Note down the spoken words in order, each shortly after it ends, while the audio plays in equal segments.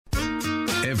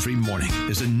Every morning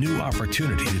is a new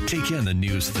opportunity to take in the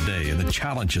news of the day and the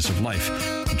challenges of life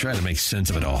and try to make sense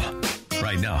of it all.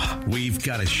 Right now, we've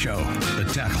got a show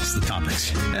that tackles the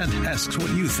topics and asks what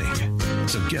you think.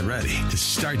 So get ready to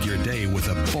start your day with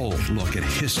a bold look at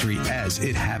history as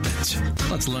it happens.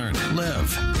 Let's learn,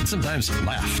 live, and sometimes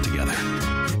laugh together.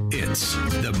 It's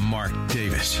the Mark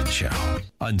Davis Show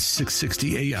on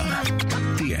 660 AM.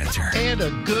 The Answer. And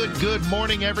a good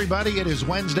morning, everybody. It is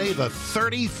Wednesday, the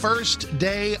 31st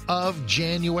day of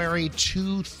January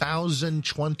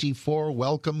 2024.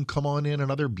 Welcome. Come on in.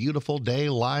 Another beautiful day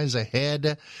lies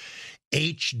ahead.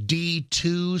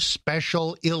 HD2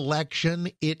 special election.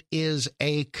 It is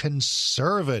a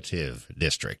conservative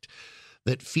district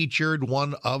that featured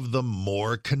one of the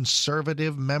more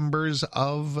conservative members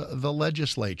of the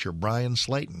legislature, Bryan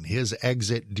Slaton. His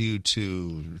exit due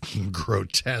to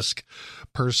grotesque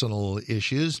personal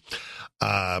issues.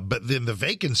 But then the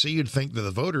vacancy, you'd think that the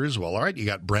voters, well, all right, you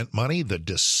got Brent Money, the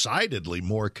decidedly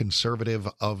more conservative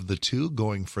of the two,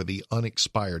 going for the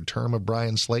unexpired term of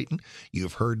Bryan Slaton.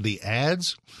 You've heard the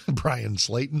ads. Bryan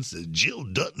Slaton says, Jill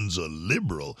Dutton's a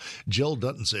liberal. Jill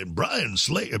Dutton said, Brent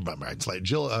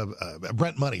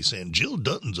Money saying, Jill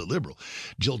Dutton's a liberal.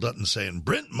 Jill Dutton saying,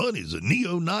 Brent Money's a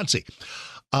neo-Nazi.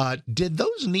 Did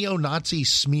those neo-Nazi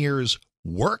smears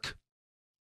work?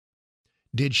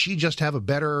 Did she just have a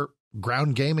better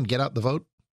ground game and get out the vote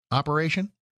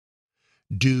operation?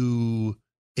 Do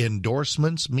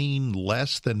endorsements mean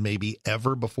less than maybe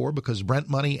ever before? Because Brent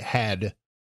Money had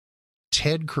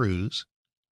Ted Cruz,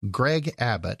 Greg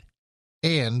Abbott,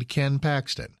 and Ken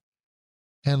Paxton,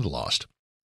 and lost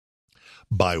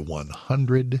by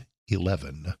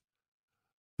 111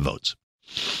 votes.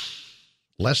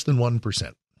 Less than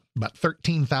 1%. About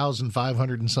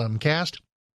 13,500 and some cast.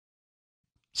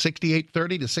 68-30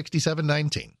 to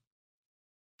 67-19.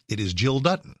 It is Jill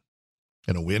Dutton.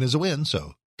 And a win is a win,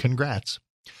 so congrats.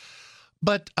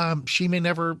 But she may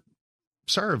never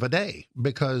serve a day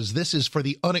because this is for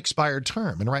the unexpired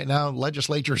term. And right now,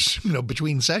 legislature's,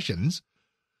 between sessions.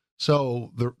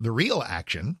 So the real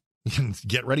action,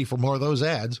 get ready for more of those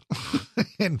ads,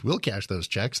 and we'll cash those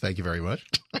checks. Thank you very much.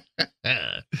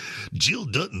 Jill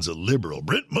Dutton's a liberal.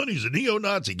 Brent Money's a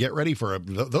neo-Nazi. Get ready for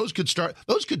those could start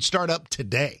up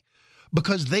today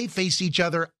because they face each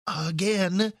other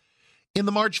again in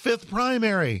the March 5th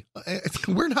primary.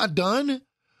 We're not done.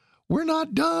 We're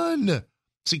not done.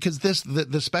 See, because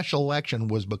the special election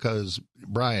was because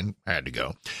Bryan had to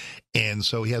go. And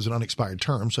so he has an unexpired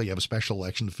term. So you have a special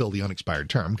election to fill the unexpired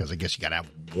term because I guess you got to have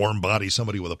a warm body,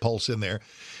 somebody with a pulse in there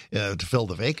to fill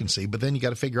the vacancy. But then you got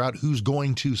to figure out who's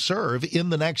going to serve in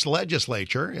the next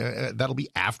legislature. That'll be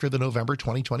after the November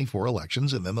 2024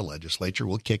 elections. And then the legislature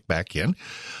will kick back in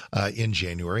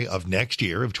January of next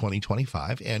year of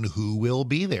 2025. And who will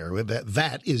be there?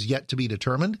 That is yet to be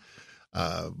determined.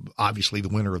 Obviously, the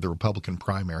winner of the Republican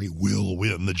primary will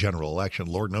win the general election.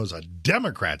 Lord knows a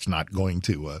Democrat's not going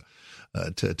to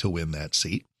win that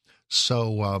seat.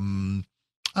 So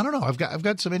I don't know. I've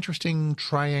got some interesting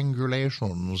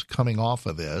triangulations coming off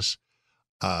of this.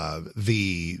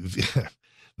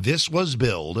 This was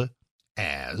billed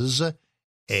as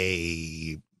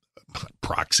a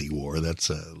proxy war. That's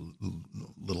a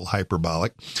little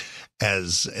hyperbolic.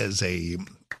 As a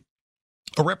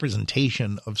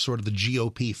representation of sort of the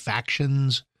GOP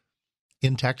factions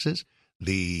in Texas,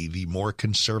 the more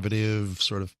conservative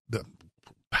sort of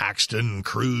Paxton,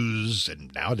 Cruz,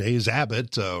 and nowadays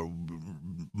Abbott,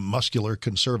 muscular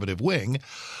conservative wing,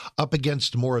 up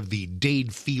against more of the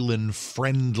Dade Phelan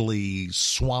friendly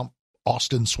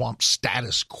Austin swamp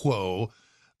status quo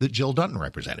that Jill Dutton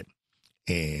represented.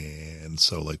 And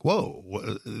so whoa,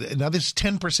 now this is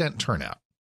 10% turnout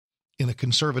in a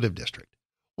conservative district.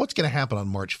 What's going to happen on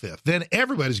March 5th? Then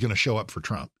everybody's going to show up for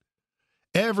Trump.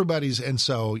 And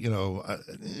so,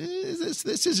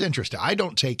 this is interesting. I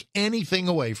don't take anything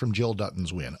away from Jill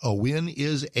Dutton's win. A win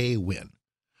is a win.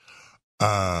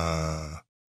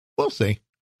 We'll see.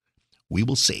 We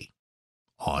will see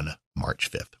on March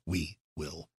 5th. We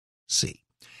will see.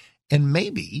 And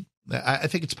maybe, I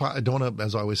think I don't want to,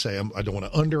 as I always say, I don't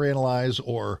want to underanalyze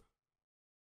or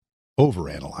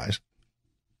overanalyze.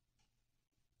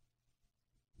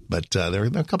 But there are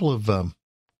a couple of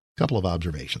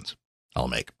observations I'll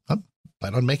make. I'm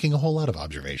planning on making a whole lot of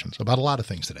observations about a lot of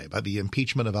things today. About the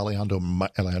impeachment of Alejandro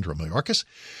Mayorkas,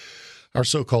 our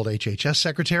so-called HHS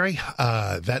secretary.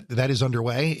 That is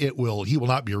underway. He will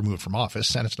not be removed from office.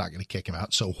 Senate's not going to kick him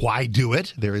out. So why do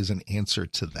it? There is an answer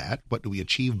to that. What do we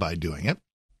achieve by doing it?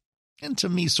 And to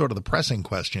me, sort of the pressing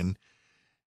question,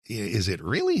 is it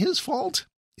really his fault?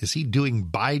 Is he doing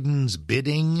Biden's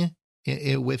bidding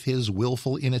with his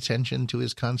willful inattention to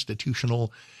his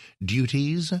constitutional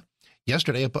duties.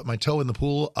 Yesterday, I put my toe in the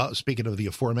pool. Speaking of the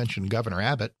aforementioned Governor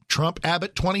Abbott, Trump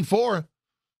Abbott 24.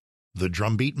 The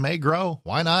drumbeat may grow.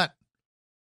 Why not?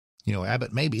 You know,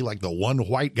 Abbott may be like the one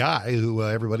white guy who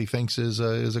everybody thinks is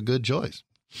a good choice.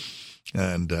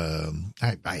 And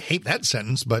I hate that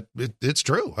sentence, but it's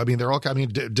true. I mean, they're all,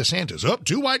 DeSantis,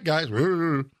 two white guys.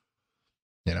 You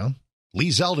know, Lee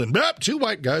Zeldin, two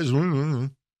white guys. You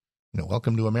know,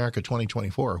 welcome to America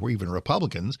 2024, where even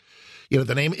Republicans, you know,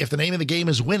 if the name of the game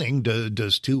is winning,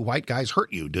 does two white guys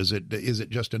hurt you? Is it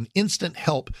just an instant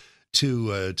help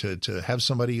to have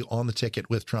somebody on the ticket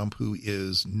with Trump who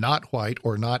is not white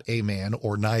or not a man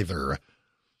or neither?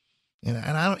 And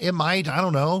I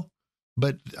don't know,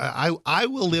 but I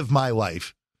will live my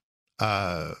life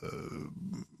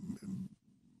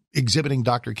exhibiting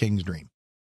Dr. King's dream,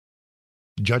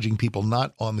 judging people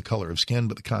not on the color of skin,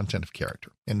 but the content of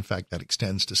character. In fact, that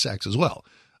extends to sex as well.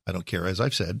 I don't care, as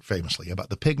I've said famously, about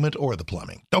the pigment or the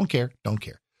plumbing. Don't care.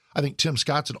 I think Tim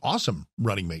Scott's an awesome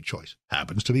running mate choice.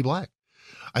 Happens to be black.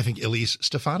 I think Elise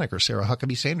Stefanik or Sarah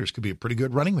Huckabee Sanders could be a pretty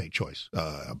good running mate choice.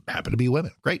 Happen to be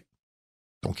women. Great.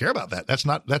 Don't care about that. That's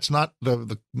not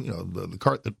the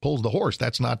cart that pulls the horse.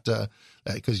 That's not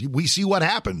because we see what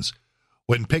happens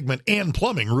when pigment and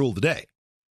plumbing rule the day.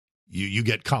 You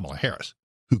get Kamala Harris,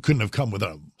 who couldn't have come within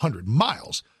 100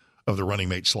 miles of the running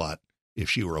mate slot if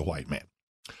she were a white man.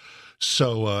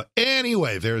 So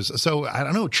anyway, I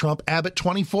don't know, Trump Abbott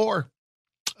 24.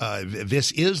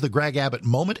 This is the Greg Abbott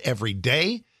moment every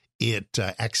day. It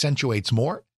accentuates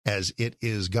more as it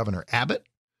is Governor Abbott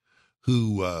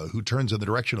who turns in the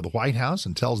direction of the White House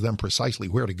and tells them precisely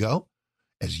where to go.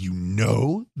 As you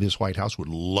know, this White House would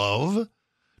love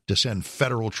to send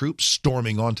federal troops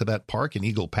storming onto that park in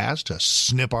Eagle Pass to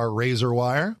snip our razor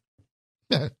wire.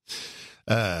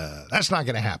 That's not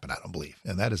going to happen, I don't believe.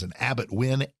 And that is an Abbott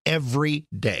win every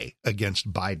day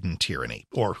against Biden tyranny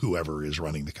or whoever is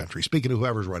running the country. Speaking of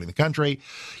whoever's running the country,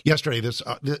 yesterday,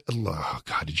 oh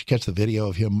God, did you catch the video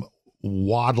of him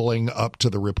waddling up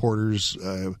to the reporters'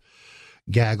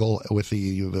 gaggle with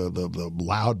the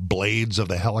loud blades of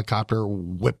the helicopter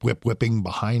whipping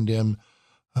behind him?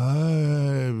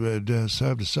 I've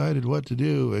decided what to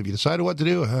do. Have you decided what to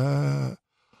do?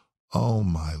 Oh,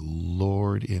 my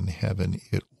Lord in heaven,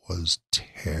 it was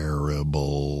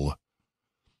terrible.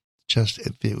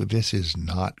 This is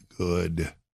not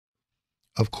good.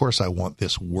 Of course, I want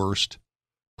this worst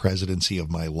presidency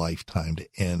of my lifetime to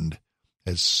end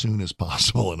as soon as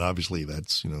possible. And obviously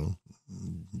that's,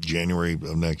 January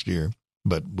of next year,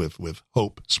 but with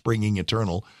hope springing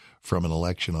eternal from an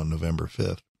election on November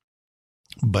 5th.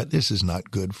 But this is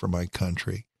not good for my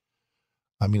country.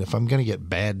 I mean, if I'm going to get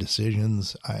bad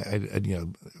decisions,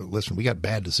 listen, we got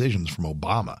bad decisions from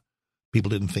Obama.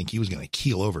 People didn't think he was going to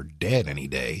keel over dead any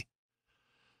day.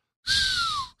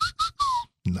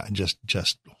 Not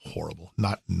just horrible.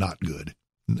 Not good.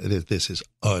 This is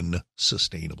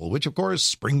unsustainable, which of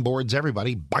course springboards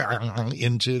everybody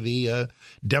into the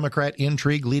Democrat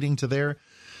intrigue leading to their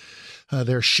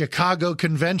Chicago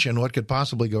convention. What could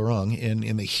possibly go wrong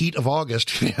in the heat of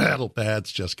August?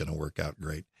 That's just going to work out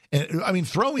great. And I mean,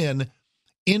 throw in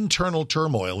internal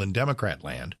turmoil in Democrat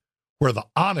land where the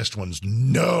honest ones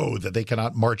know that they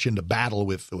cannot march into battle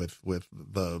with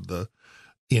the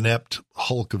inept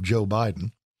hulk of Joe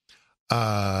Biden.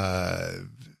 And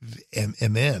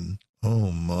then,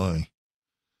 oh my,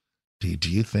 do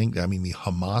you think, the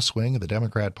Hamas wing of the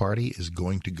Democrat Party is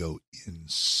going to go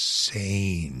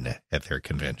insane at their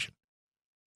convention?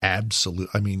 Absolute.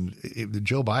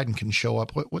 Joe Biden can show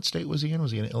up. What state was he in?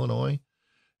 Was he in Illinois?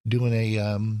 Doing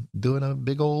a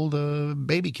big old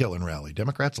baby killing rally.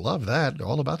 Democrats love that. They're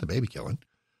all about the baby killing.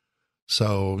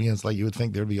 So, it's like you would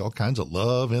think there'd be all kinds of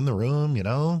love in the room,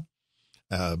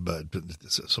 but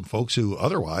some folks who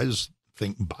otherwise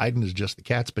think Biden is just the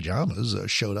cat's pajamas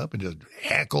showed up and just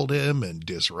heckled him and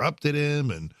disrupted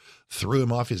him and threw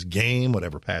him off his game,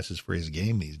 whatever passes for his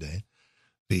game these days.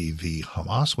 The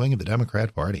Hamas wing of the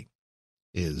Democrat Party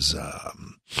is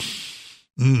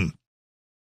in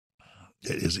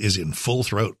full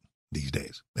throat these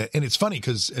days. And it's funny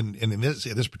because in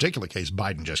this particular case,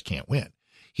 Biden just can't win.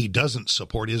 He doesn't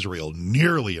support Israel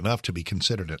nearly enough to be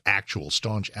considered an actual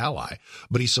staunch ally,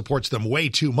 but he supports them way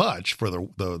too much for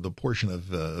the portion of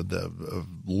the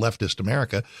leftist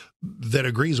America that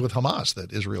agrees with Hamas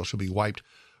that Israel should be wiped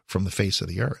from the face of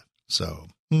the earth. So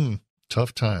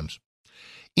tough times.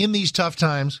 In these tough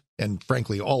times, and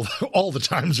frankly, all the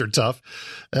times are tough,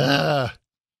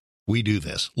 we do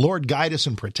this. Lord, guide us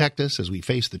and protect us as we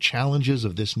face the challenges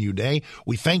of this new day.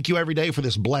 We thank you every day for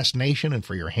this blessed nation and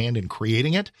for your hand in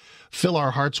creating it. Fill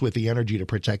our hearts with the energy to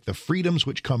protect the freedoms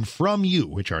which come from you,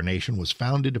 which our nation was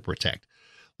founded to protect.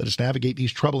 Let us navigate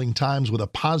these troubling times with a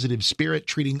positive spirit,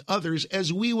 treating others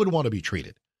as we would want to be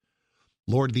treated.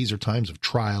 Lord, these are times of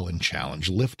trial and challenge.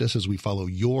 Lift us as we follow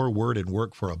your word and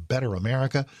work for a better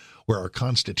America, where our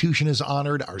Constitution is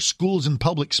honored, our schools and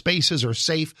public spaces are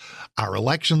safe, our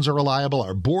elections are reliable,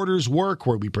 our borders work,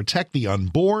 where we protect the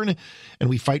unborn, and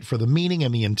we fight for the meaning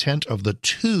and the intent of the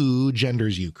two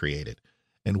genders you created,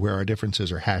 and where our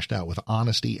differences are hashed out with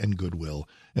honesty and goodwill,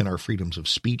 and our freedoms of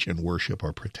speech and worship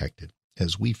are protected.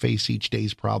 As we face each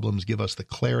day's problems, give us the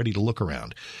clarity to look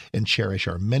around and cherish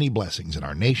our many blessings in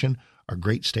our nation, our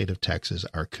great state of Texas,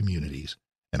 our communities,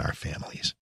 and our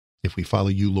families. If we follow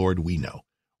you, Lord, we know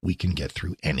we can get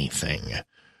through anything.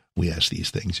 We ask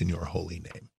these things in your holy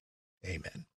name.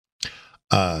 Amen.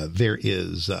 There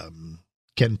is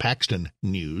Ken Paxton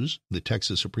news. The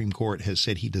Texas Supreme Court has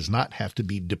said he does not have to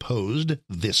be deposed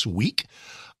this week.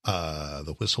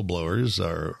 The whistleblowers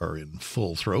are in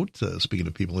full throat. Speaking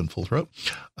of people in full throat,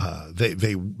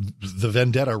 the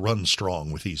vendetta runs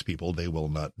strong with these people. They will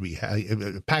not be.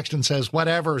 Paxton says,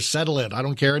 "Whatever, settle it. I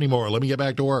don't care anymore. Let me get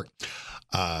back to work."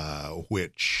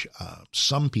 Which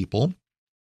some people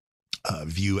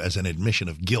view as an admission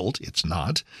of guilt. It's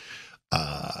not.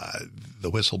 The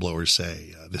whistleblowers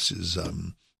say this is.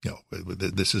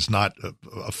 This is not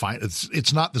a fine.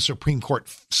 It's not the Supreme Court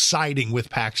siding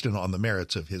with Paxton on the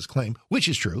merits of his claim, which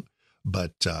is true.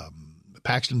 But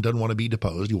Paxton doesn't want to be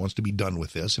deposed. He wants to be done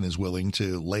with this and is willing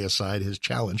to lay aside his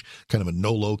challenge, kind of a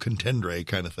nolo contendere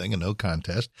kind of thing, a no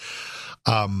contest.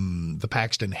 The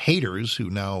Paxton haters,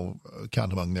 who now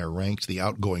count among their ranks the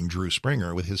outgoing Drew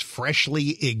Springer with his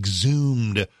freshly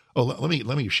exhumed. Oh, let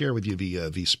me share with you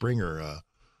the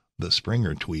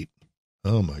Springer tweet.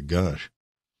 Oh my gosh.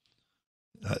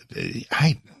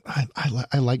 I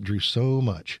like Drew so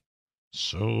much.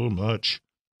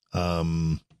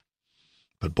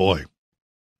 But boy,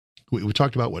 we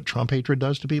talked about what Trump hatred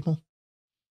does to people.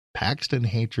 Paxton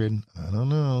hatred, I don't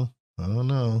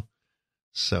know.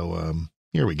 So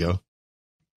here we go.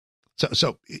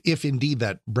 So if indeed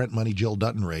that Brent Money Jill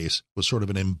Dutton race was sort of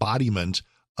an embodiment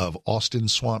of Austin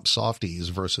swamp softies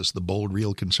versus the bold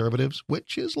real conservatives,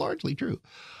 which is largely true.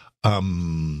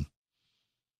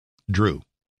 Drew.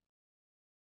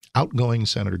 Outgoing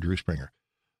Senator Drew Springer.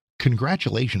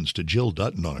 Congratulations to Jill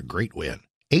Dutton on a great win.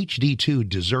 HD2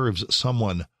 deserves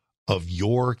someone of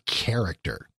your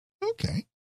character. Okay.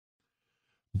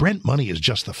 Brent Money is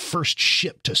just the first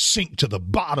ship to sink to the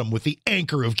bottom with the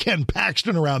anchor of Ken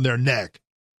Paxton around their neck.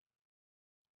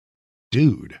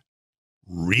 Dude,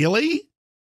 really?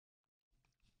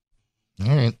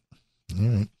 All right.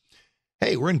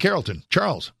 Hey, we're in Carrollton.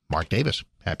 Charles, Mark Davis,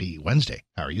 happy Wednesday.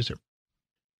 How are you, sir?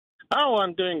 Oh,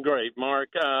 I'm doing great, Mark.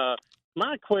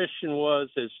 My question was,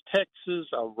 is Texas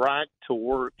a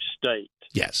right-to-work state?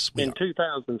 Yes. In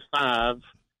 2005,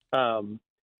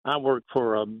 I worked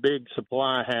for a big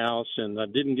supply house, and I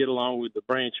didn't get along with the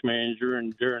branch manager,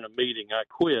 and during a meeting, I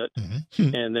quit.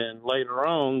 Mm-hmm. And then later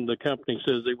on, the company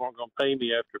says they weren't going to pay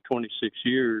me after 26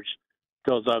 years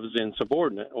because I was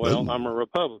insubordinate. Well, I'm a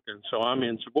Republican, so I'm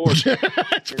insubordinate.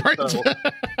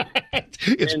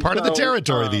 It's part of the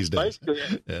territory these days.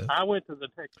 Yeah. I went to the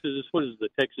Texas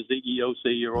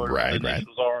EEOC or whatever the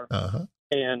initials are,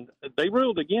 and they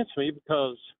ruled against me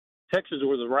because Texas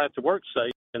was a right-to-work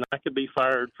state, and I could be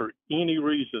fired for any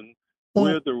reason,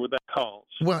 with or without cause.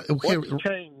 Well, okay. What's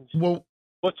changed?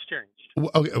 What's changed?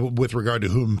 Okay, with regard to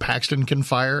whom Paxton can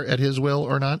fire at his will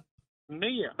or not?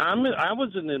 Me. I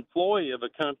was an employee of a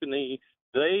company.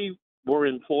 They were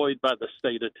employed by the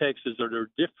state of Texas. There are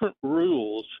different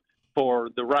rules for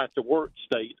the right-to-work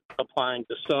state applying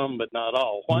to some but not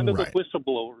all. Why do the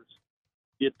whistleblowers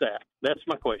get that? That's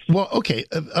my question. Well, okay.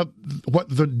 What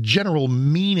the general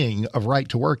meaning of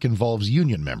right-to-work involves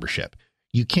union membership.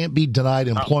 You can't be denied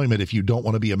employment if you don't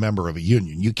want to be a member of a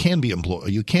union. You can be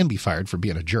fired for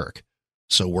being a jerk.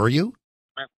 So were you?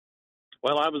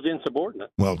 Well, I was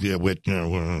insubordinate. Well, yeah,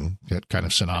 that kind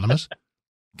of synonymous.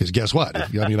 Because guess what? I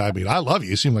love you.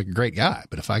 You seem like a great guy.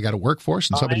 But if I got a workforce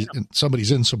and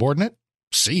somebody's insubordinate,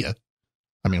 see ya.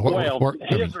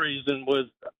 His reason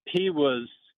was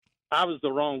I was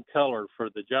the wrong color for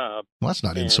the job. Well, that's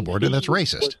not insubordinate. That's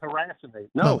racist. Was harassing me.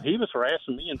 No, he was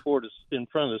harassing me in front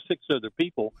of 6 other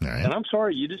people. Right. And I'm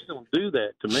sorry, you just don't do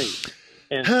that to me.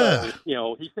 And so,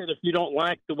 he said, if you don't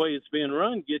like the way it's being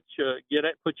run, put your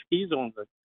keys on the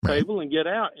table and get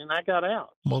out. And I got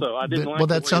out. Well, so I didn't like. Well,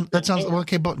 that sounds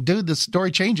okay, but dude, the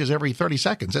story changes every 30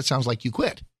 seconds. That sounds like you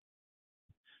quit.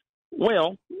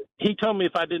 Well, he told me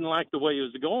if I didn't like the way it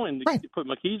was going, to put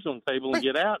my keys on the table and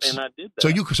get out, and I did that. So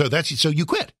you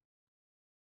quit.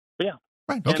 Yeah.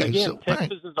 Right. Okay. And again, so,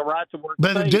 Texas is a right to work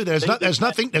but state. dude, there's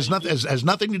nothing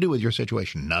to do with your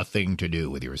situation. Nothing to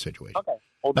do with your situation. Okay.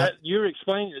 Well, you're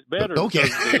explaining it better. Okay.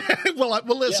 well,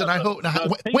 listen. I hope.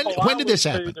 When did this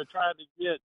happen? To try to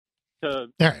get to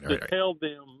tell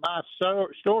them my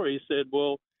story, said,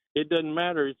 well, it doesn't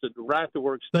matter. It's a right to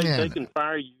work state. They can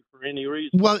fire you for any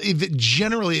reason. Well,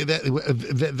 generally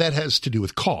that has to do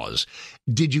with cause.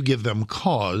 Did you give them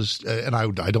cause? And I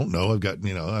don't know. I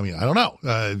don't know.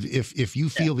 If you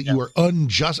feel that you are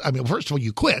unjust, first of all,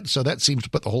 you quit, so that seems to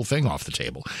put the whole thing off the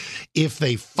table. If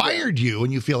they fired you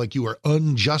and you feel like you were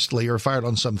unjustly or fired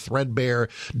on some threadbare,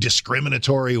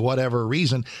 discriminatory, whatever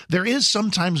reason, there is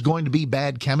sometimes going to be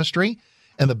bad chemistry.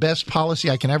 And the best policy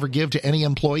I can ever give to any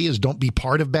employee is don't be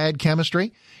part of bad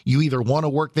chemistry. You either want to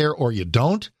work there or you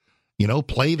don't.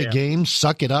 Play the game,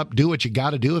 suck it up, do what you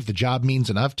got to do if the job means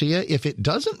enough to you. If it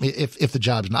doesn't, if the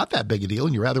job's not that big a deal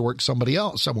and you rather work somewhere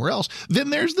else,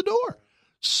 then there's the door.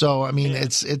 So,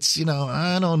 it's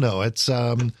I don't know. It's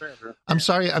I'm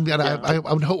sorry.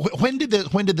 When did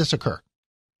this occur?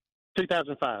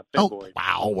 2005, February. Oh,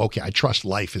 wow. Okay. I trust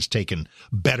life has taken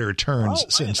better turns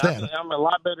since then. I'm a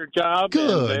lot better job.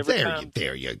 Good.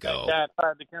 There you go. That guy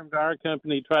tried to come to our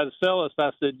company, try to sell us. I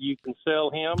said, you can sell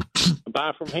him,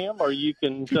 buy from him, or you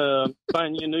can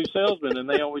find you a new salesman. And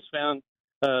they always found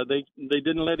they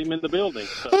didn't let him in the building.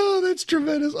 So. Oh, that's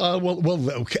tremendous.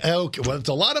 Okay. Well, it's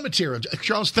a lot of material.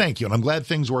 Charles, thank you. And I'm glad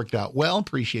things worked out well.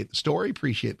 Appreciate the story,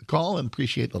 appreciate the call, and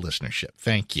appreciate the listenership.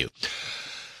 Thank you.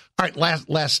 All right, I'll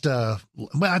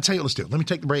tell you what, let's do it. Let me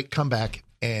take the break, come back,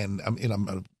 and I'm going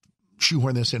to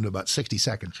shoehorn this into about 60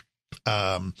 seconds.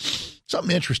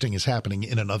 Something interesting is happening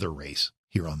in another race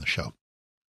here on the show.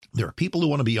 There are people who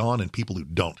want to be on and people who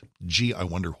don't. Gee, I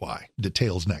wonder why.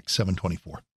 Details next,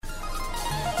 7:24.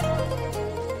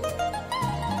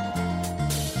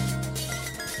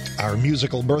 Our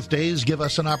musical birthdays give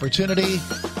us an opportunity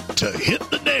to hit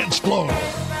the dance floor.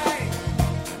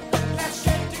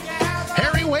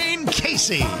 Wayne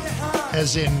Casey,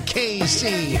 as in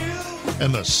KC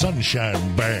and the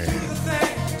Sunshine Band.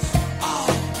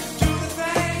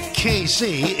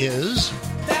 KC is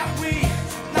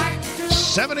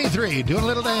 73, doing a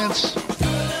little dance,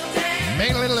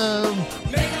 making a little love,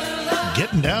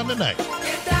 getting down tonight.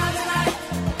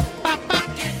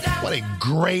 What a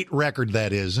great record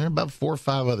that is. There are about 4 or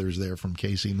 5 others there from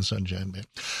KC and the Sunshine Band.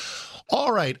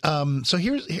 All right, so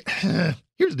here's the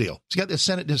deal. He's got this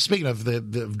Senate, speaking of the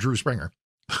Drew Springer,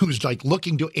 who's like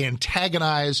looking to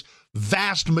antagonize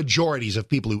vast majorities of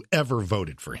people who ever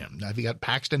voted for him. Now, if you got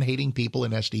Paxton-hating people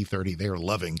in SD30, they are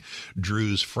loving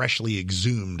Drew's freshly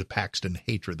exhumed Paxton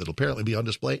hatred that'll apparently be on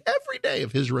display every day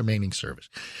of his remaining service.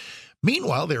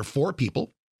 Meanwhile, there are 4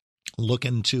 people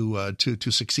looking to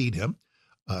succeed him.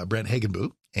 Brent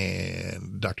Hagenbu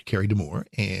and Dr. Carrie Demore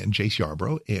and Jace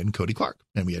Yarbrough and Cody Clark.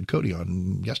 And we had Cody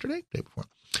on yesterday, day before.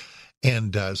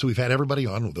 And so we've had everybody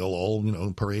on. They'll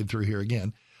all, parade through here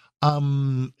again.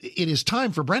 It is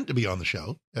time for Brent to be on the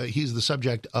show. He's the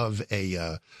subject of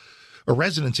a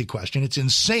residency question. It's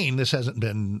insane this hasn't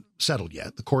been settled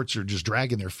yet. The courts are just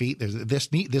dragging their feet.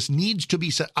 This needs to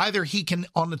be set. Either he can,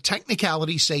 on the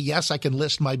technicality, say, yes, I can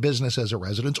list my business as a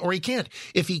residence, or he can't.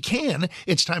 If he can,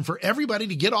 it's time for everybody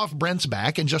to get off Brent's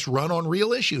back and just run on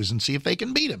real issues and see if they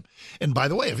can beat him. And by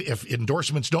the way, if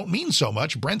endorsements don't mean so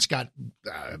much, Brent's got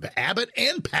Abbott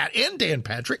and Pat and Dan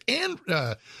Patrick and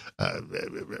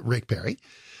Rick Perry.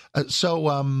 So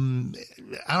I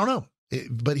don't know.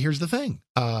 But here's the thing.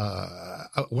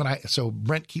 So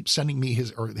Brent keeps sending me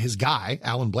his guy,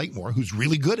 Alan Blakemore, who's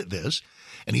really good at this.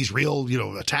 And he's real,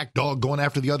 attack dog going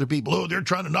after the other people. Oh, they're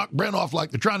trying to knock Brent off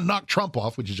like they're trying to knock Trump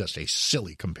off, which is just a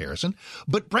silly comparison.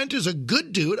 But Brent is a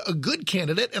good dude, a good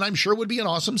candidate, and I'm sure would be an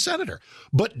awesome senator.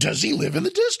 But does he live in the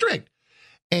district?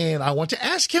 And I want to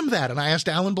ask him that. And I asked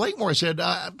Alan Blakemore, I said,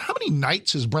 how many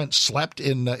nights has Brent slept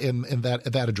in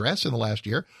that address in the last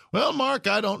year? Well, Mark,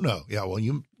 I don't know. Yeah, well,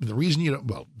 the reason you don't,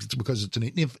 well, it's because it's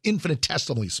an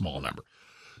infinitesimally small number.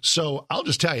 So I'll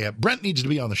just tell you, Brent needs to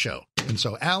be on the show. And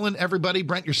so Alan, everybody,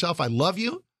 Brent, yourself, I love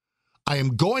you. I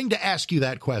am going to ask you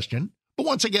that question. But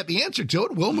once I get the answer to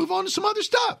it, we'll move on to some other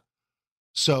stuff.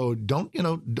 So don't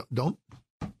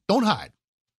hide.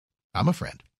 I'm a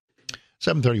friend.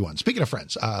 7:31. Speaking of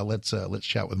friends, let's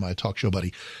chat with my talk show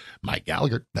buddy, Mike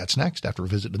Gallagher. That's next after a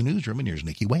visit to the newsroom. And here's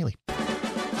Nikki Whaley.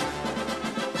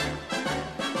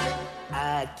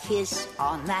 A kiss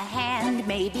on the hand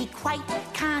may be quite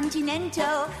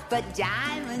continental, but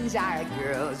diamonds are a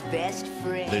girl's best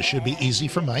friend. This should be easy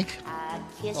for Mike.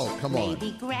 kiss Oh, come on. may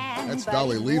be grand, That's but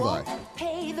Dolly it Levi. won't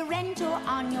pay the rental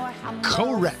on your humble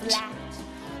Correct. flat.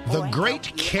 The Or great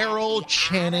help you Carol out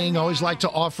Channing. Always like to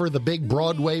offer the big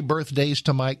Broadway birthdays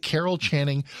to Mike. Carol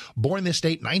Channing, born this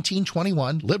date,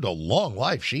 1921, lived a long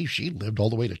life. She lived all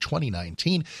the way to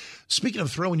 2019. Speaking of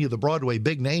throwing you the Broadway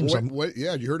big names.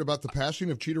 Yeah, you heard about the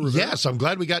passing of Cheetah Rivera? Yes, I'm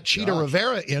glad we got Cheetah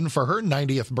Rivera in for her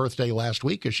 90th birthday last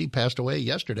week because she passed away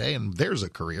yesterday, and there's a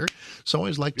career. So I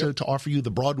always like to offer you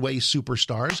the Broadway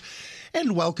superstars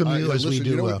and welcome you as we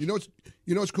do. You know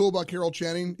what's cool about Carol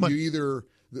Channing?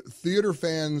 The theater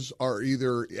fans are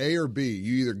either A or B.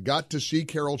 You either got to see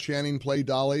Carol Channing play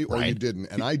Dolly or you didn't,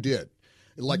 and I did.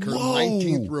 Like her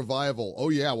 19th revival. Oh,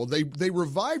 yeah. Well, they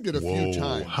revived it a few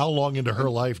times. How long into her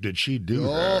life did she do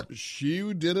that?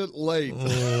 She did it late.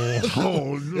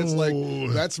 Oh, no. It's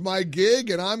like, that's my gig,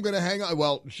 and I'm going to hang on.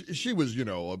 Well, she was,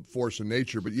 a force of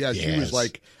nature. But, yeah, she was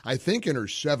like, I think in her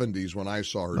 70s when I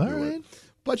saw her do it.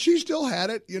 But she still had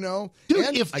it, Dude,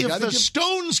 and if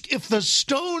the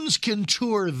Stones can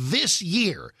tour this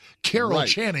year, Carol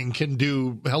Channing can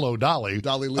do Hello, Dolly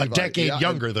Levi. A decade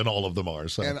younger than all of them are.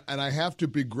 So. And I have to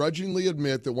begrudgingly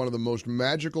admit that one of the most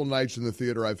magical nights in the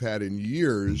theater I've had in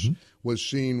years was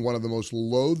seeing one of the most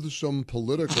loathsome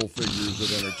political figures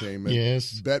of entertainment,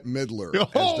 Bette Midler as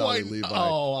Dolly Levi.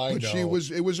 But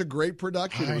it was a great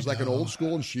production. It was like an old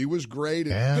school, and she was great.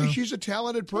 And, hey, she's a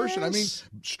talented person. Yes. I mean,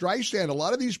 Streisand, a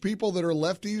lot of these people that are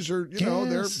lefties are,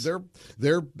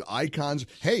 they're icons.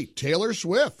 Hey, Taylor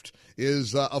Swift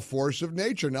is a force of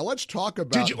nature. Now let's talk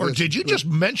about. Did you just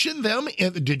mention them?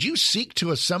 Did you seek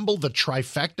to assemble the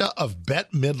trifecta of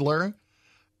Bette Midler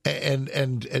and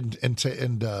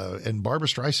Barbra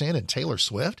Streisand and Taylor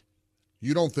Swift?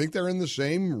 You don't think they're in the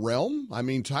same realm? I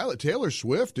mean, Taylor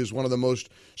Swift is one of the most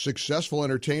successful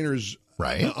entertainers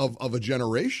of a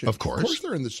generation. Of course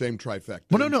they're in the same trifecta.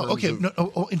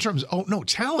 Well,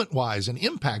 talent-wise and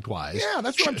impact-wise. Yeah,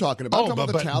 that's what I'm talking about. I'm talking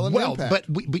about the talent and impact.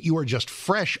 But you are just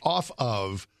fresh off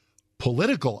of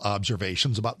political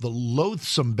observations about the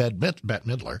loathsome Bette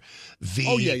Midler,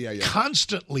 the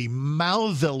constantly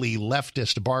mouthily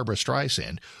leftist Barbra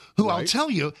Streisand, who I'll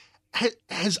tell you,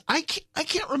 I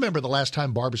can't remember the last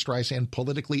time Barbra Streisand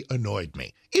politically annoyed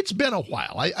me. It's been a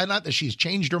while. I not that she's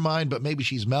changed her mind, but maybe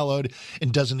she's mellowed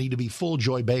and doesn't need to be full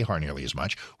Joy Behar nearly as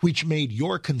much, which made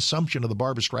your consumption of the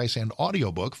Barbra Streisand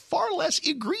audiobook far less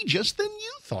egregious than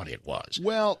you thought it was.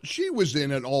 Well, she was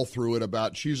in it all through it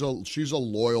about she's a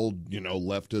loyal,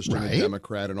 leftist and a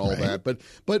Democrat and all that.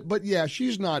 But yeah,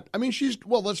 she's not. I mean,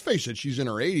 let's face it, she's in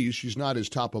her 80s. She's not as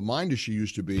top of mind as she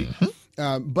used to be.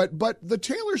 But the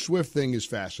Taylor Swift thing is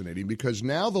fascinating because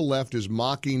now the left is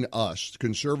mocking us,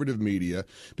 conservative media,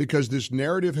 because this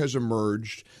narrative has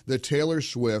emerged that Taylor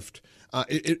Swift,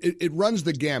 it runs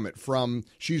the gamut from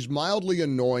she's mildly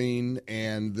annoying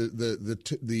and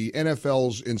the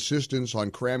NFL's insistence on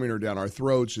cramming her down our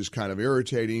throats is kind of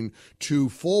irritating to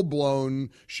full blown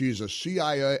she's a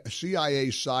CIA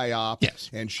psyop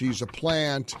and she's a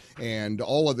plant and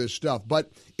all of this stuff.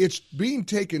 But it's being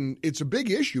taken, it's a big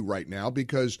issue right now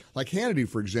because, like Hannity,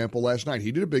 for example, last night,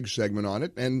 he did a big segment on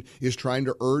it and is trying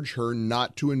to urge her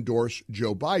not to endorse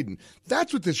Joe Biden.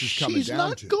 That's what this is coming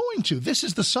down to. She's not going to. This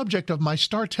is the subject of my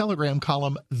Star Telegram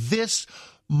column this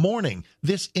morning,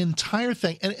 this entire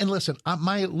thing. And listen,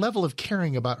 my level of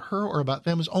caring about her or about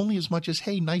them is only as much as,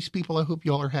 hey, nice people, I hope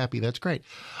you all are happy. That's great.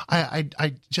 I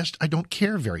don't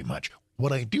care very much.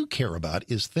 What I do care about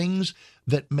is things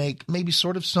that make maybe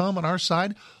sort of some on our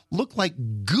side look like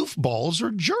goofballs or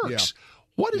jerks. Yeah.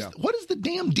 What is the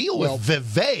damn deal with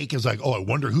Vivek? Is like, I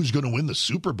wonder who's going to win the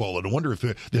Super Bowl, and I wonder if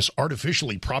this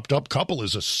artificially propped up couple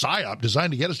is a psyop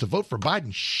designed to get us to vote for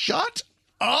Biden. Shut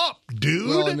up, dude.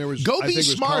 Well, go be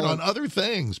smart on other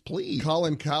things, please.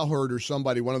 Colin Cowherd or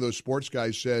somebody, one of those sports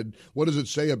guys, said, what does it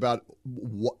say about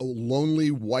lonely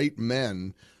white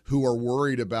men who are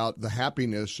worried about the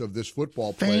happiness of this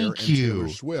football player and Taylor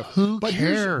Swift? Who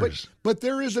cares? But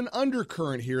there is an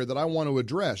undercurrent here that I want to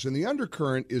address, and the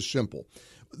undercurrent is simple.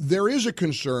 There is a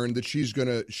concern that she's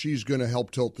gonna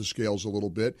help tilt the scales a little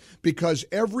bit because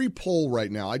every poll right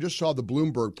now, I just saw the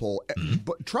Bloomberg poll,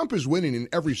 but Trump is winning in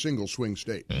every single swing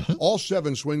state. All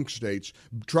 7 swing states,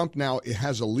 Trump now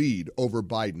has a lead over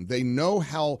Biden. They know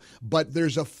how, but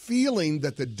there's a feeling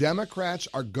that the Democrats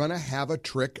are gonna have a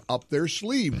trick up their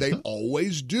sleeve. They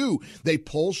always do. They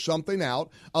pull something out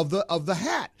of the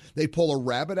hat. They pull a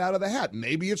rabbit out of the hat.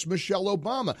 Maybe it's Michelle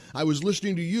Obama. I was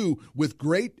listening to you with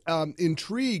great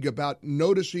intrigue about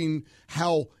noticing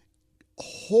how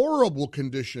horrible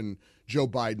condition Joe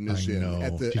Biden is in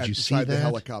at the side of the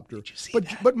helicopter.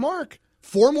 But Mark,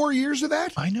 4 more years of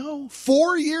that? I know.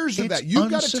 4 years of that. You've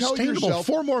got to tell unsustainable. yourself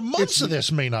 4 more months of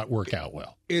this may not work out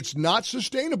well. It's not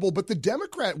sustainable, but the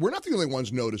Democrat, we're not the only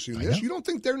ones noticing this. You don't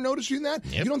think they're noticing that?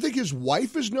 Yep. You don't think his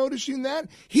wife is noticing that?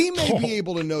 He may be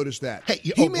able to notice that. Hey,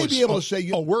 he may be able to say,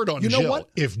 a word on you know Jill. what?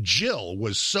 If Jill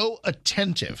was so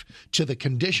attentive to the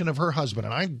condition of her husband,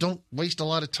 and I don't waste a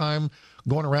lot of time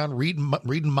going around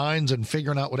reading minds and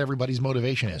figuring out what everybody's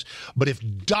motivation is. But if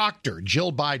Dr.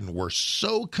 Jill Biden were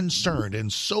so concerned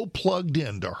and so plugged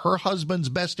into her husband's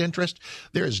best interest,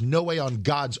 there is no way on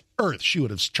God's earth she would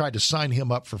have tried to sign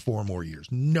him up for 4 more years.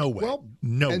 No way. Well,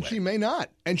 no way. And she may not.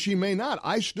 And she may not.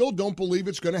 I still don't believe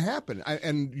it's going to happen.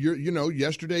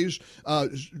 Yesterday's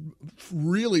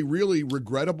really, really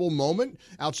regrettable moment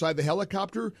outside the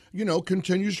helicopter,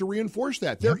 continues to reinforce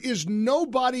that. There is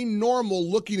nobody normal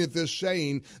looking at this saying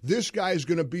this guy is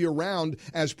going to be around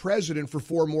as president for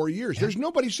 4 more years. There's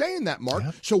nobody saying that, Mark.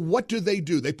 So what do?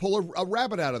 They pull a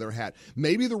rabbit out of their hat.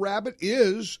 Maybe the rabbit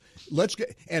is,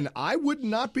 and I would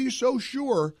not be so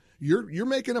sure. You're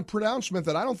making a pronouncement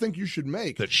that I don't think you should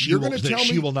make. That she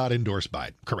will not endorse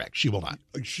Biden. Correct. She will not.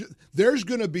 There's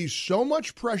going to be so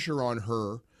much pressure on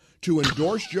her to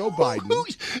endorse Joe Biden.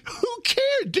 Who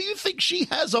cares? Do you think she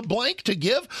has a blank to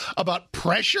give about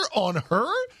pressure on her?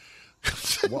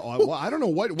 Well, I don't know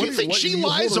what. Do you think she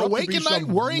lies awake at night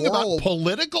worrying about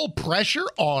political pressure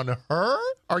on her?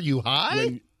 Are you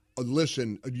high?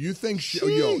 Listen, you think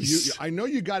I know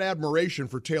you got admiration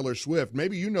for Taylor Swift.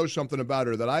 Maybe you know something about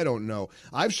her that I don't know.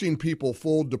 I've seen people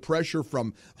fold to pressure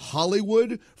from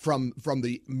Hollywood, from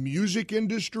the music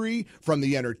industry, from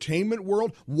the entertainment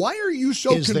world. Why are you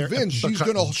so convinced she's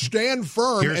going to stand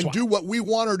firm and do what we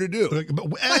want her to do?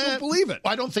 I don't believe it.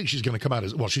 I don't think she's going to come out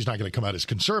as, she's not going to come out as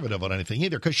conservative on anything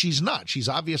either, because she's not. She's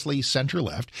obviously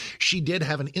center-left. She did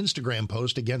have an Instagram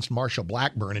post against Marsha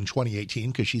Blackburn in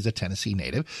 2018 because she's a Tennessee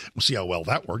native. We'll see how well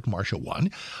that worked. Marsha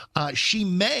won. She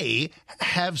may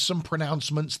have some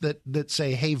pronouncements that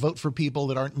say, hey, vote for people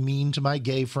that aren't mean to my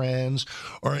gay friends,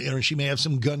 or she may have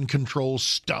some gun control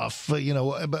stuff,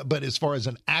 but as far as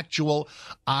an actual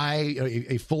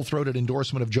a full-throated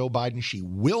endorsement of Joe Biden, she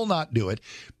will not do it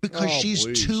because she's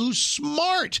too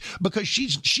smart, because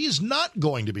she is not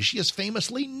going to be. She has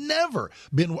famously never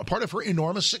been part of her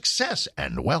enormous success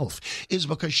and wealth is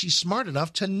because she's smart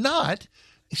enough to not,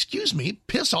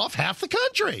 piss off half the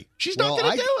country. She's not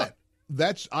going to do it.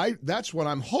 That's what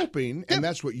I'm hoping, and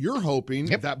that's what you're hoping.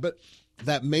 But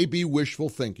that may be wishful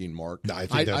thinking, Mark. No, I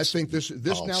think this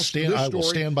I will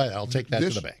stand by that. I'll take that to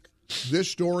the bank.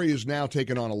 This story is now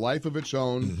taken on a life of its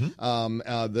own.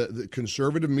 Mm-hmm. The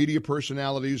conservative media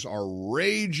personalities are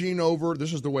raging over,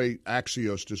 this is the way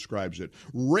Axios describes it,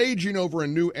 raging over a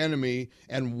new enemy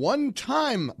and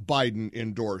one-time Biden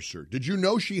endorser. Did you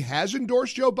know she has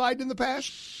endorsed Joe Biden in the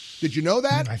past? Did you know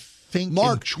that? I think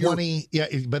Mark, in 20,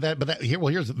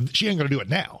 here's she ain't going to do it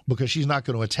now because she's not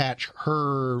going to attach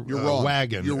her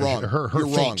wagon, her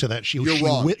fate to that. She will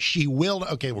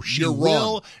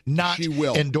not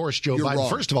endorse Joe Biden. Wrong.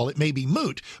 First of all, it may be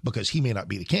moot because he may not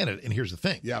be the candidate. And here's the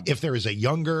thing: if there is a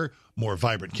younger, more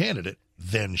vibrant candidate,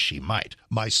 then she might.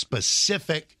 My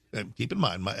specific. Keep in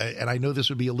mind, and I know this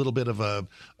would be a little bit of a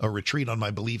retreat on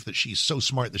my belief that she's so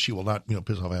smart that she will not,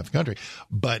 piss off half the country.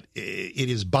 But it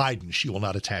is Biden she will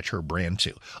not attach her brand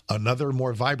to. Another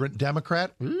more vibrant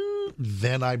Democrat,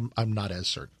 then I'm not as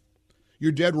certain.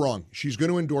 You're dead wrong. She's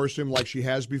going to endorse him like she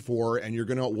has before, and you're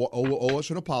going to owe us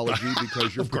an apology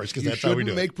because of course, because that's how we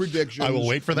do it. Make predictions. I will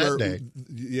wait for that day.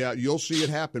 Yeah, you'll see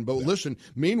it happen. But listen,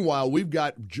 meanwhile, we've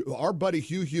got our buddy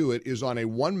Hugh Hewitt is on a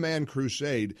one-man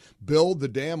crusade. Build the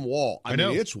damn wall. I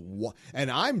mean,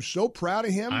 and I'm so proud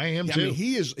of him. I am too. I mean,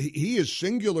 he is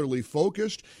singularly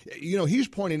focused. He's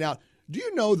pointing out. Do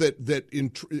you know that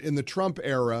in the Trump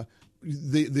era,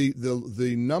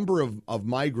 the number of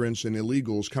migrants and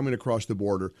illegals coming across the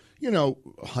border,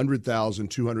 100,000,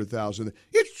 200,000,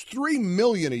 it's 3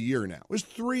 million a year now. It's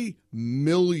 3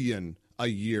 million a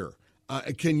year.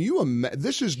 Can you imagine?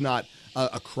 This is not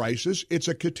a crisis. It's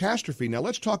a catastrophe. Now,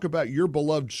 let's talk about your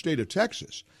beloved state of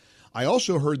Texas. I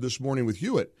also heard this morning with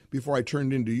Hewitt, before I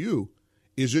turned into you,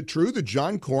 is it true that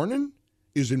John Cornyn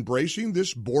is embracing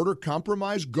this border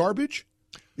compromise garbage?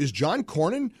 Is John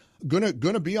Cornyn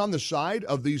gonna be on the side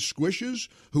of these squishes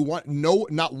who want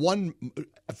not 1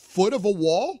 foot of a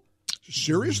wall?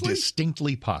 Seriously?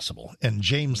 Distinctly possible. And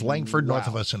James Langford, north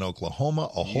of us in Oklahoma,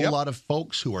 a whole lot of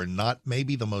folks who are not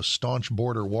maybe the most staunch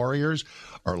border warriors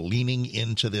are leaning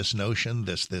into this notion,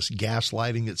 this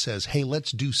gaslighting that says, hey,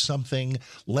 let's do something,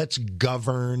 let's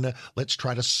govern, let's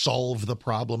try to solve the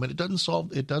problem. And it doesn't solve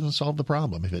the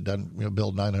problem if it doesn't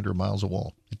build 900 miles of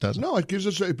wall. It doesn't. No, it gives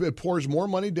us it pours more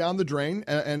money down the drain,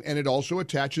 and it also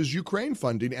attaches Ukraine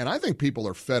funding. And I think people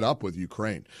are fed up with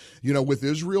Ukraine. You know, with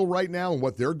Israel right now and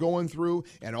what they're going through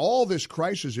and all this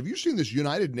crisis. Have you seen this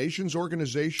United Nations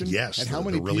organization? Yes, and how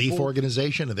many the relief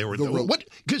organization, and they were what?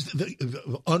 Because the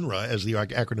UNRWA, as the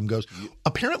acronym goes,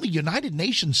 apparently United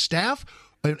Nations staff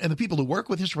and the people who work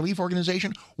with this relief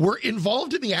organization were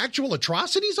involved in the actual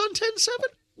atrocities on 10/7.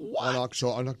 What?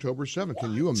 On October 7th.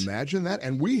 Can you imagine that?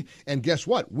 And guess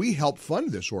what? We help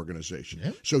fund this organization.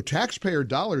 Yeah. So taxpayer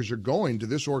dollars are going to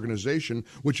this organization,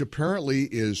 which apparently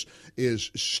is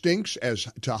stinks as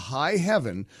to high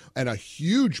heaven, and a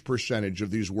huge percentage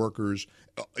of these workers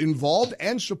involved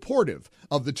and supportive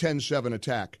of the 10/7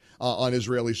 attack on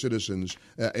Israeli citizens.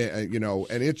 You know,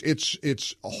 and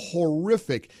it's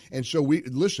horrific. And so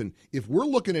listen. If we're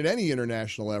looking at any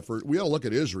international effort, we got to look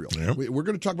at Israel. Yep. We're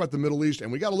going to talk about the Middle East,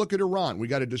 and we got to look at Iran. We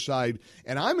got to decide.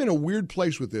 And I'm in a weird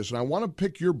place with this, and I want to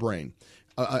pick your brain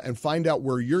and find out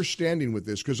where you're standing with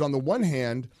this. Because on the one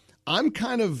hand, I'm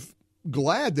kind of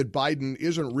glad that Biden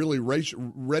isn't really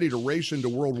ready to race into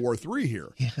World War III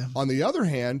here. Yeah. On the other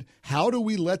hand, how do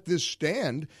we let this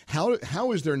stand?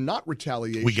 How is there not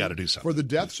retaliation? We got to do something for the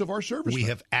deaths of our servicemen. We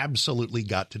have absolutely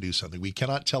got to do something. We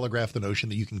cannot telegraph the notion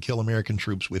that you can kill American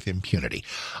troops with impunity.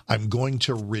 I'm going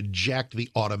to reject the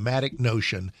automatic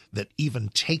notion that even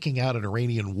taking out an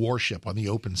Iranian warship on the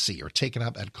open sea or taking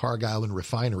out that Cargill and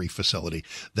refinery facility,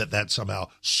 that somehow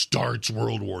starts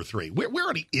World War III. We're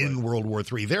already in World War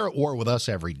III. They're at war with us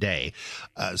every day.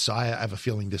 So I have a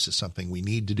feeling this is something we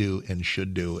need to do and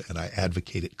should do, and I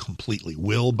advocate it completely.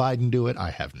 Will Biden do it? I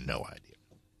have no idea.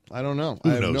 I don't know.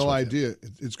 I have no idea.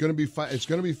 It's going to be it's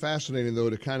going to be fascinating, though,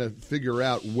 to kind of figure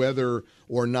out whether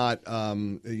or not,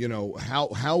 you know,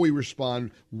 how we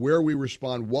respond, where we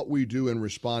respond, what we do in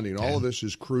responding. All of this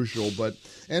is crucial. But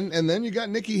and then you got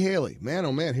Nikki Haley. Man,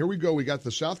 oh man, here we go. We got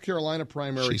the South Carolina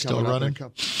primary. She's still running.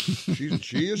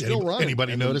 She is still running.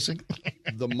 Anybody noticing?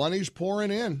 The money's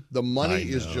pouring in. The money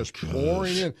is just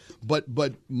pouring in. But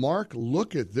Mark,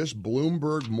 look at this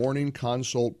Bloomberg Morning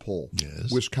Consult poll.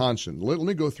 Yes. Wisconsin. Let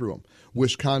me go through them.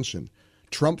 Wisconsin,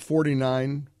 Trump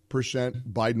 49%,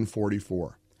 Biden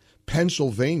 44%.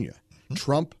 Pennsylvania,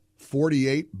 Trump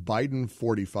 48, Biden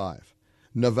 45.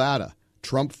 Nevada,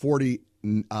 Trump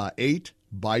 48,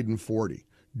 Biden 40.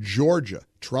 Georgia,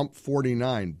 Trump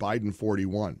 49, Biden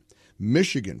 41.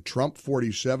 Michigan, Trump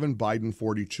 47, Biden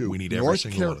 42. We need every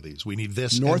single one of these. We need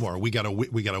this and more. We got to.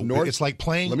 It's like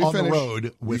playing on the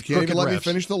road with you can't even let refs. me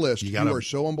finish the list. You are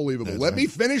so unbelievable. Let me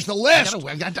finish the list.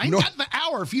 I got the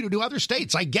hour for you to do other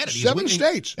states. I get it. Seven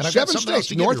states. And I've got something else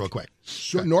to give you real quick.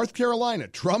 So North Carolina,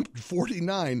 Trump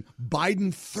 49,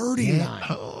 Biden 39. Yeah.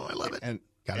 Oh, I love it. And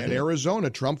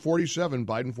Arizona, Trump 47,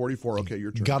 Biden 44. Okay,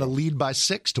 your turn. Got to lead by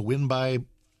 6 to win by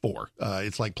 4.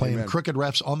 It's like playing crooked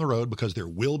refs on the road because there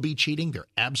will be cheating. There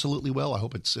absolutely will. I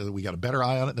hope we got a better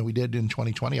eye on it than we did in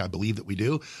 2020. I believe that we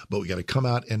do, but we got to come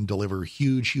out and deliver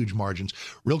huge, huge margins.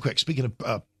 Real quick, speaking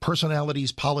of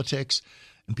personalities, politics,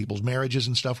 and people's marriages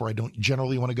and stuff where I don't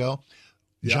generally want to go,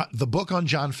 the book on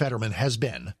John Fetterman has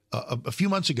been, a few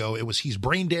months ago, he's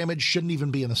brain damaged, shouldn't even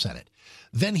be in the Senate.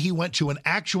 Then he went to an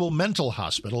actual mental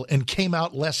hospital and came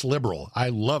out less liberal. I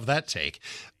love that take.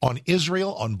 On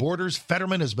Israel, on borders,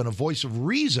 Fetterman has been a voice of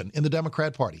reason in the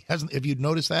Democrat Party. Have you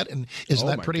noticed that? And isn't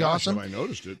that pretty awesome? I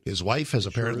noticed it. His wife has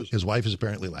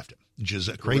apparently left him.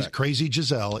 Crazy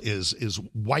Giselle is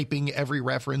wiping every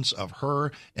reference of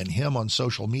her and him on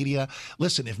social media.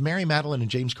 Listen, if Mary Madeline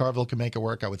and James Carville can make it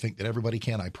work, I would think that everybody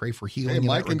can. I pray for healing in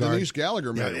Mike that regard. And Denise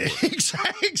Gallagher made it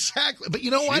work. Exactly. But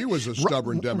you know what? She was a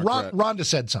stubborn Democrat. Rhonda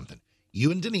said something.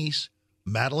 You and Denise,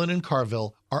 Madeline and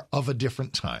Carville are of a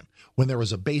different time when there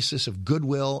was a basis of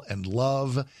goodwill and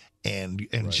love and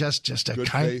just a good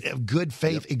kind of good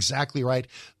faith. Yep. Exactly right.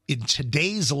 In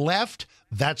today's left,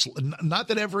 that's not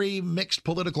that every mixed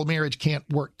political marriage can't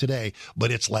work today,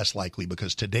 but it's less likely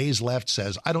because today's left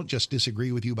says, I don't just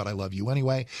disagree with you, but I love you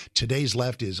anyway. Today's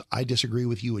left is, I disagree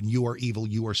with you and you are evil,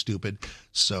 you are stupid.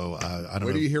 So I don't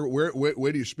know. Do you hear, where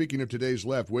do you, speaking of today's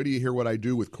left, where do you hear what I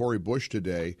do with Cori Bush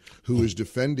today, who is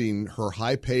defending her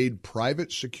high-paid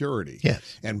private security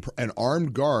and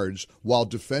armed guards while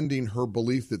defending her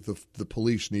belief that the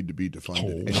police need to be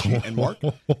defunded.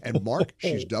 And Mark,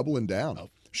 she's doubling down.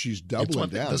 She's doubling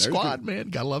down. The squad, man.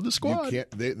 Gotta love the squad.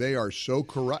 They are so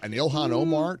corrupt. And Ilhan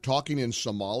Omar talking in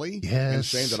Somali and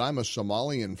saying that I'm a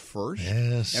Somalian first.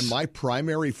 Yes. And my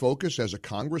primary focus as a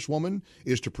congresswoman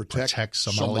is to protect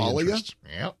Somalia.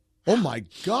 Yep. Oh, my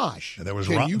gosh. And there was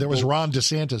Ron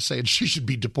DeSantis saying she should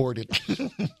be deported.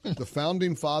 The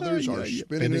founding fathers are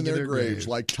spinning in their graves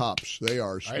like tops. They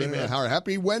are spinning.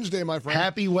 Happy Wednesday, my friend.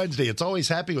 Happy Wednesday. It's always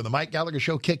happy when the Mike Gallagher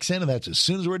Show kicks in, and that's as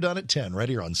soon as we're done at 10, right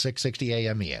here on 660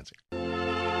 AM The Answer.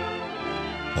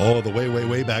 Oh, the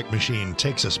way back machine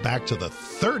takes us back to the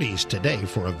 30s today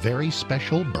for a very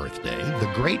special birthday.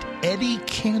 The great Eddie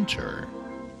Cantor.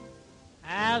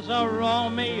 As a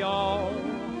Romeo,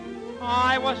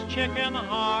 I was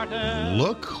chicken-hearted.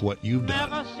 Look what you've done.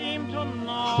 Never seemed to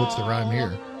know. What's the rhyme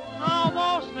here?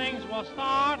 How those things were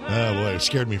started. Oh, boy, it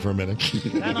scared me for a minute.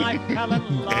 Then I fell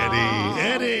in love.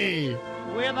 Eddie.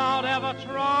 Without ever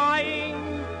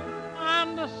trying.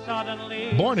 And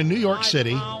suddenly. Born in New York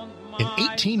City in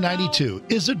 1892,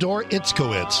 Isidore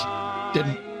Itzkowitz.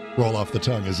 Didn't roll off the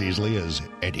tongue as easily as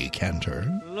Eddie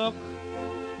Cantor. Look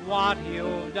what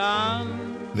you've done.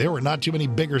 There were not too many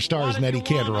bigger stars than Eddie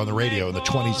Cantor on the radio in the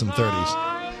 20s and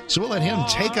 30s. So we'll let him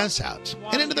take us out.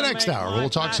 And into the next hour, we'll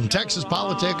talk some Texas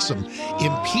politics, some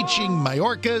impeaching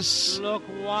Mayorkas,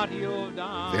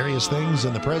 various things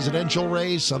in the presidential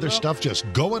race, other stuff just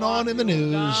going on in the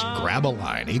news. Grab a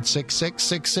line,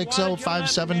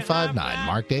 866-660-5759.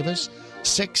 Mark Davis,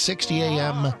 660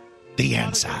 AM, The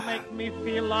Answer. Make me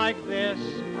feel like this.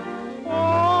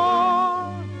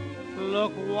 Oh,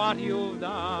 look what you've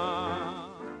done.